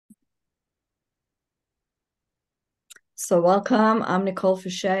So, welcome. I'm Nicole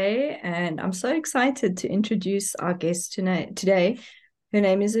Fouché, and I'm so excited to introduce our guest today. Her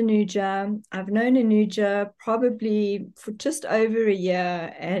name is Anuja. I've known Anuja probably for just over a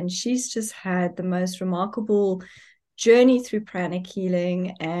year, and she's just had the most remarkable journey through pranic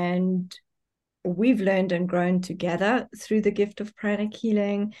healing. And we've learned and grown together through the gift of pranic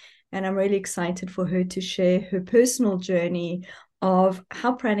healing. And I'm really excited for her to share her personal journey of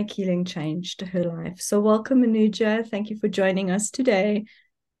how pranic healing changed her life. So, welcome, Anuja. Thank you for joining us today.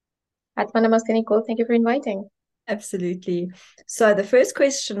 Atma Namaste, Nicole. Thank you for inviting. Absolutely. So, the first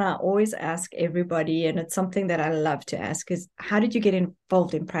question I always ask everybody, and it's something that I love to ask, is how did you get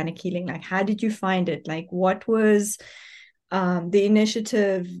involved in pranic healing? Like, how did you find it? Like, what was the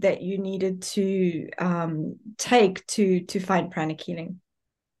initiative that you needed to take to find pranic healing?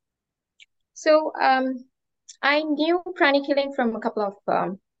 So, I knew pranic healing from a couple of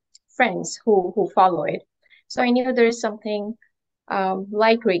friends who follow it. So I knew there is something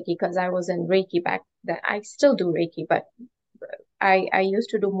like Reiki because I was in Reiki back then. I still do Reiki, but I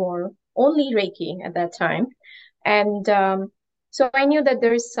used to do more only Reiki at that time. And so I knew that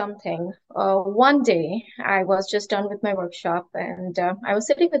there is something. One day I was just done with my workshop and I was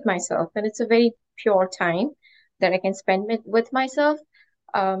sitting with myself, and it's a very pure time that I can spend with myself.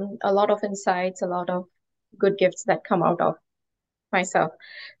 A lot of insights, a lot of good gifts that come out of myself.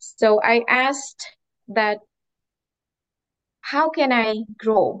 So I asked that, how can I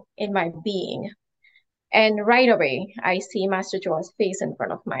grow in my being? And right away, I see Master Joa's face in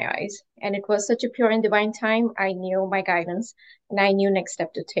front of my eyes. And it was such a pure and divine time. I knew my guidance and I knew next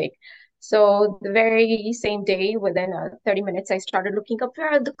step to take. So the very same day, within 30 minutes, I started looking up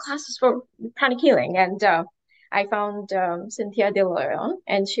where are the classes for pranic healing. And I found Cynthia De Leon,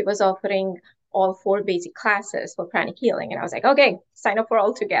 and she was offering all four basic classes for pranic healing. And I was like, okay, sign up for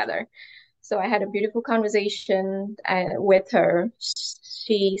all together. So I had a beautiful conversation with her.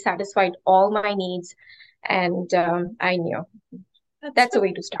 She satisfied all my needs, and I knew That's that's so a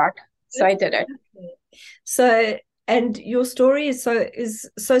way to start. So I that's did it. so and your story is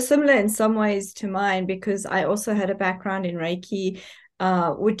so similar in some ways to mine because I also had a background in Reiki,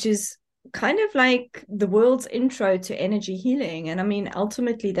 which is kind of like the world's intro to energy healing. And I mean,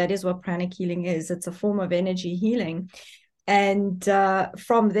 ultimately, that is what pranic healing is. It's a form of energy healing. And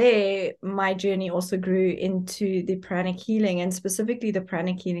from there, my journey also grew into the pranic healing and specifically the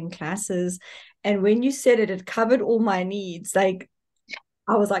pranic healing classes. And when you said it, it covered all my needs. Like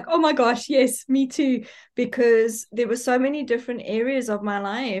I was like, oh my gosh, yes, me too. Because there were so many different areas of my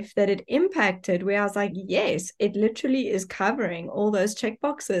life that it impacted where I was like, yes, it literally is covering all those check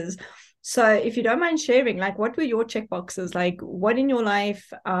boxes. So if you don't mind sharing, like what were your check boxes? Like what in your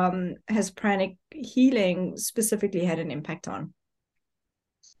life has pranic healing specifically had an impact on?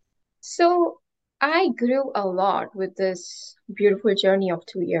 So I grew a lot with this beautiful journey of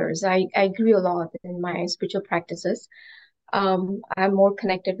 2 years. I grew a lot in my spiritual practices. I'm more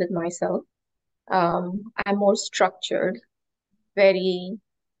connected with myself. I'm more structured, very,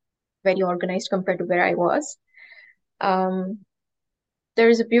 very organized compared to where I was. Um, there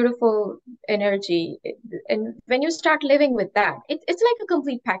is a beautiful energy. And when you start living with that, it's like a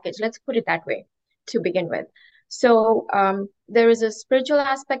complete package. Let's put it that way to begin with. So there is a spiritual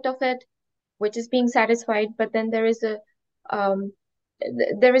aspect of it, which is being satisfied, but then um,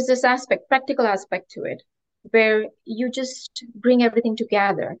 there is this aspect, practical aspect to it, where you just bring everything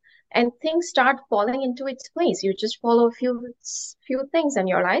together and things start falling into its place. You just follow a few things in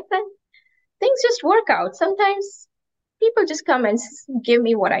your life and things just work out. Sometimes people just come and give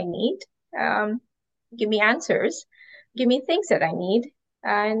me what I need, um, give me answers, give me things that I need,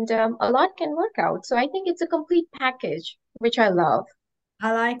 and a lot can work out. So I think it's a complete package, which I love.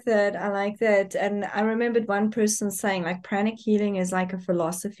 I like that. I like that. And I remembered one person saying, like, pranic healing is like a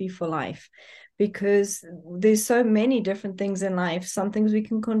philosophy for life because there's so many different things in life. Some things we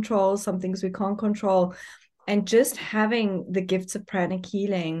can control, some things we can't control. And just having the gifts of pranic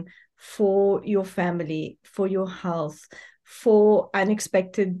healing for your family, for your health, for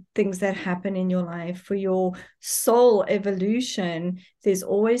unexpected things that happen in your life, for your soul evolution, there's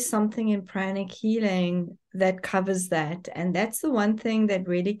always something in pranic healing that covers that. And that's the one thing that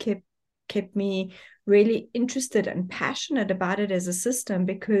really kept me really interested and passionate about it as a system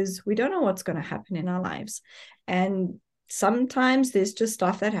because we don't know what's going to happen in our lives. And sometimes there's just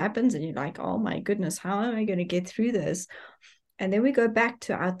stuff that happens and you're like, oh my goodness, how am I going to get through this? And then we go back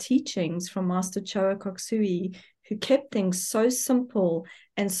to our teachings from Master Choa Koksui, who kept things so simple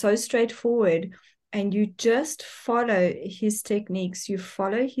and so straightforward. And you just follow his techniques, you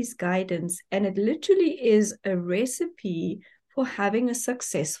follow his guidance, and it literally is a recipe for having a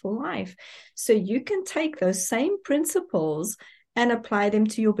successful life. So you can take those same principles and apply them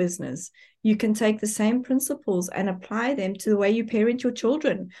to your business. You can take the same principles and apply them to the way you parent your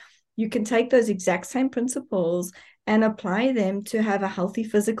children. You can take those exact same principles and apply them to have a healthy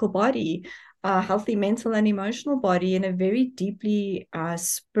physical body, a healthy mental and emotional body, and a very deeply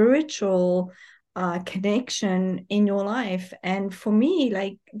spiritual connection in your life. And for me,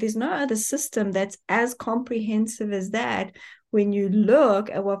 like, there's no other system that's as comprehensive as that when you look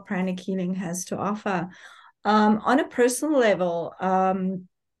at what pranic healing has to offer. On a personal level,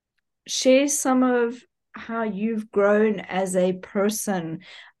 share some of how you've grown as a person.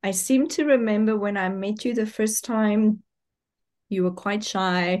 I seem to remember when I met you the first time, you were quite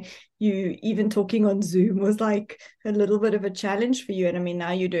shy. You even talking on Zoom was like a little bit of a challenge for you. And I mean,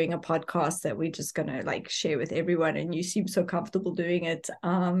 now you're doing a podcast that we're just gonna like share with everyone, and you seem so comfortable doing it.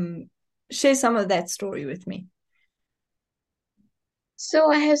 Share some of that story with me.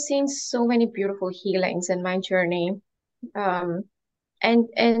 So I have seen so many beautiful healings in my journey. Um, and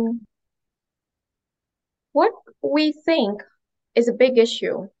what we think is a big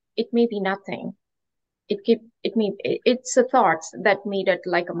issue, it may be nothing. It's a thought that made it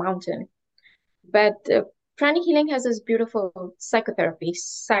like a mountain. But pranic healing has this beautiful psychotherapy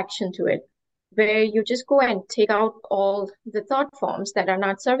section to it, where you just go and take out all the thought forms that are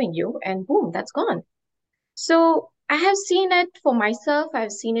not serving you, and boom, that's gone. So I have seen it for myself.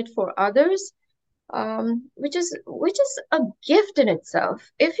 I've seen it for others, which is a gift in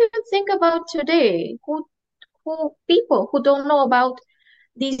itself. If you think about today, who people who don't know about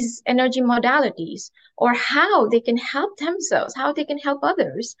these energy modalities or how they can help themselves, how they can help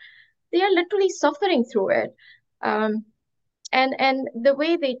others, they are literally suffering through it. Um, and the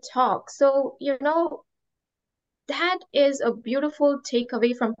way they talk. So, that is a beautiful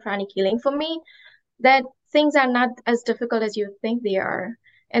takeaway from pranic healing for me, that things are not as difficult as you think they are,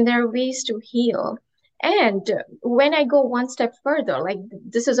 and there are ways to heal. And when I go one step further, like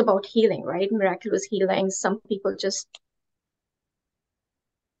this is about healing, right? Miraculous healing. Some people just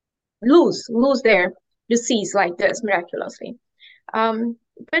lose their disease like this miraculously. Um,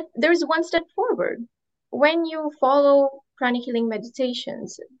 but there's one step forward. When you follow pranic healing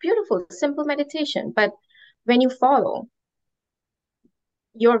meditations, beautiful, simple meditation, but when you follow,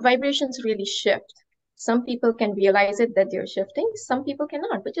 your vibrations really shift. Some people can realize it that they're shifting, some people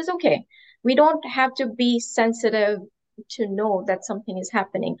cannot, which is okay. We don't have to be sensitive to know that something is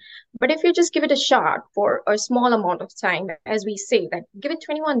happening. But if you just give it a shot for a small amount of time, as we say, that give it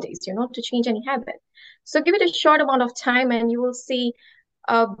 21 days, to change any habit. So give it a short amount of time and you will see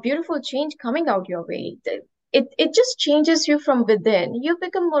a beautiful change coming out your way. It just changes you from within. You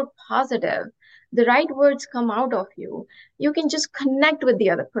become more positive. The right words come out of you. You can just connect with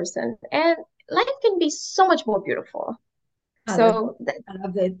the other person, and life can be so much more beautiful. I love So, I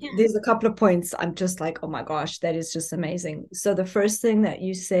love that. yeah. There's a couple of points I'm just like, oh my gosh, that is just amazing. So the first thing that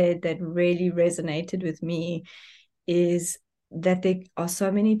you said that really resonated with me is that there are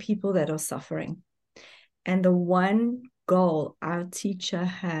so many people that are suffering. And the one goal our teacher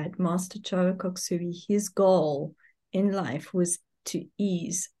had, Master Choa Koksui, his goal in life was to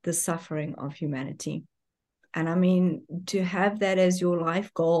ease the suffering of humanity. And I mean, to have that as your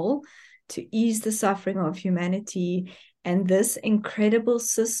life goal, to ease the suffering of humanity, and this incredible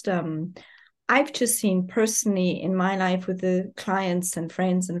system, I've just seen personally in my life with the clients and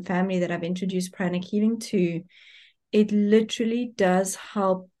friends and family that I've introduced pranic healing to, it literally does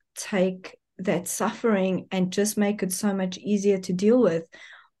help take that suffering and just make it so much easier to deal with.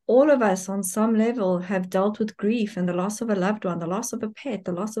 All of us on some level have dealt with grief and the loss of a loved one, the loss of a pet,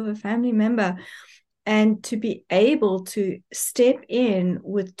 the loss of a family member. And to be able to step in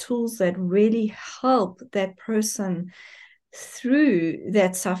with tools that really help that person through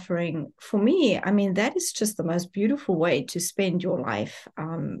that suffering, for me, I mean, that is just the most beautiful way to spend your life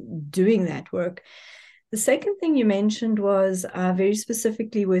doing that work. The second thing you mentioned was very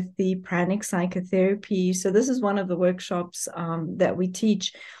specifically with the pranic psychotherapy. So this is one of the workshops that we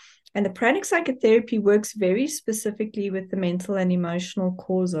teach. And the pranic psychotherapy works very specifically with the mental and emotional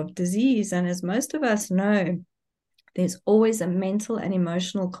cause of disease. And as most of us know, there's always a mental and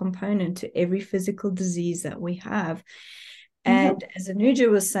emotional component to every physical disease that we have. And Mhm. as Anuja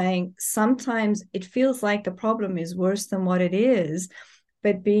was saying, sometimes it feels like the problem is worse than what it is.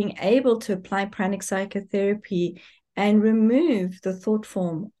 But being able to apply pranic psychotherapy and remove the thought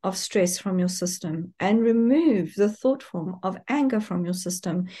form of stress from your system, and remove the thought form of anger from your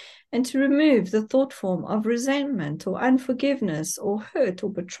system, and to remove the thought form of resentment or unforgiveness or hurt or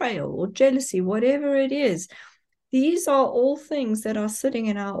betrayal or jealousy, whatever it is. These are all things that are sitting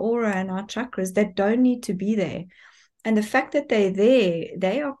in our aura and our chakras that don't need to be there. And the fact that they're there,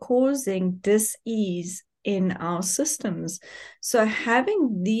 they are causing dis-ease in our systems. So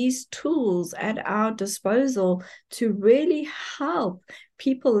having these tools at our disposal to really help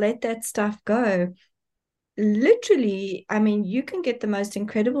people let that stuff go, literally, I mean, you can get the most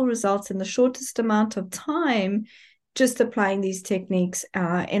incredible results in the shortest amount of time just applying these techniques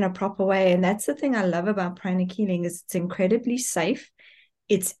in a proper way. And that's the thing I love about pranic healing is it's incredibly safe.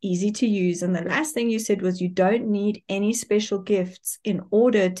 It's easy to use. And the last thing you said was you don't need any special gifts in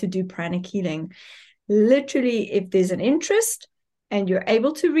order to do pranic healing. Literally, if there's an interest and you're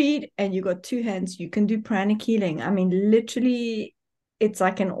able to read and you got two hands, you can do pranic healing. I mean, literally, it's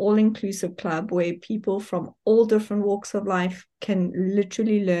like an all-inclusive club where people from all different walks of life can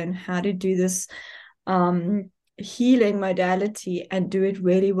literally learn how to do this healing modality and do it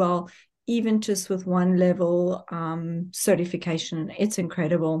really well, even just with one level certification. It's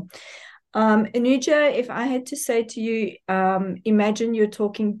incredible. Anuja, if I had to say to you, imagine you're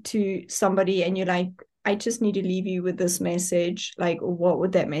talking to somebody and you're like, I just need to leave you with this message. Like, what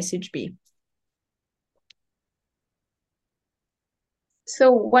would that message be?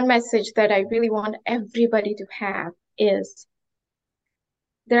 So one message that I really want everybody to have is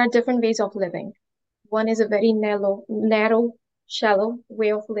there are different ways of living. One is a very narrow, shallow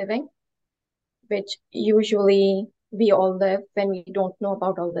way of living, which usually we all live when we don't know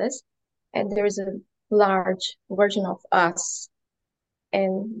about all this. And there is a large version of us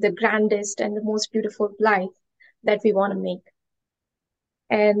and the grandest and the most beautiful life that we want to make.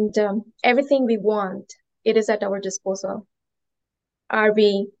 And everything we want, it is at our disposal. Are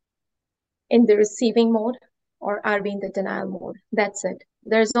we in the receiving mode or are we in the denial mode? That's it.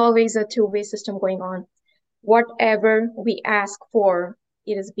 There's always a two-way system going on. Whatever we ask for,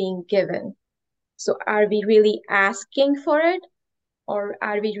 it is being given. So are we really asking for it? Or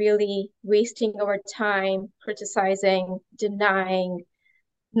are we really wasting our time criticizing, denying,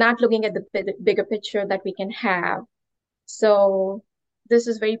 not looking at the bigger picture that we can have? So this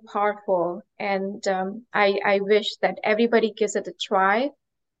is very powerful. And I wish that everybody gives it a try.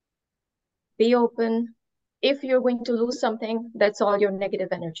 Be open. If you're going to lose something, that's all your negative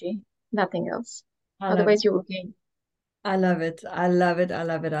energy, nothing else. I love Otherwise, you will gain. I love it. I love it. I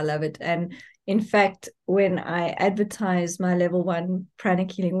love it. I love it. And in fact, when I advertise my level one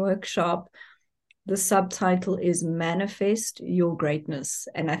pranic healing workshop, the subtitle is Manifest Your Greatness.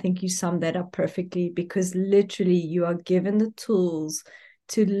 And I think you summed that up perfectly because literally you are given the tools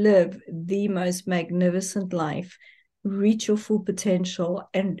to live the most magnificent life, reach your full potential,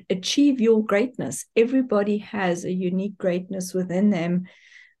 and achieve your greatness. Everybody has a unique greatness within them.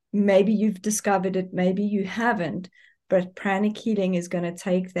 Maybe you've discovered it, maybe you haven't, but pranic healing is going to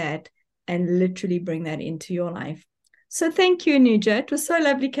take that and literally bring that into your life. So thank you, Anuja. It was so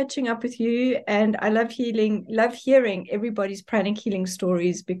lovely catching up with you. And I love hearing everybody's pranic healing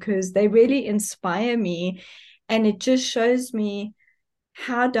stories because they really inspire me. And it just shows me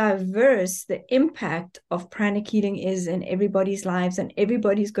how diverse the impact of pranic healing is in everybody's lives. And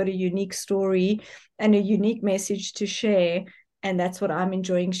everybody's got a unique story and a unique message to share. And that's what I'm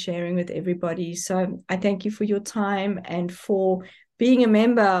enjoying sharing with everybody. So I thank you for your time and for being a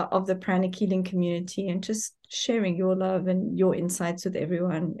member of the pranic healing community and just sharing your love and your insights with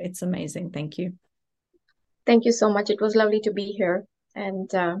everyone. It's amazing. Thank you. Thank you so much. It was lovely to be here. And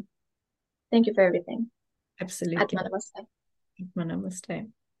thank you for everything. Absolutely. Atma namaste.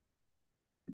 Namaste.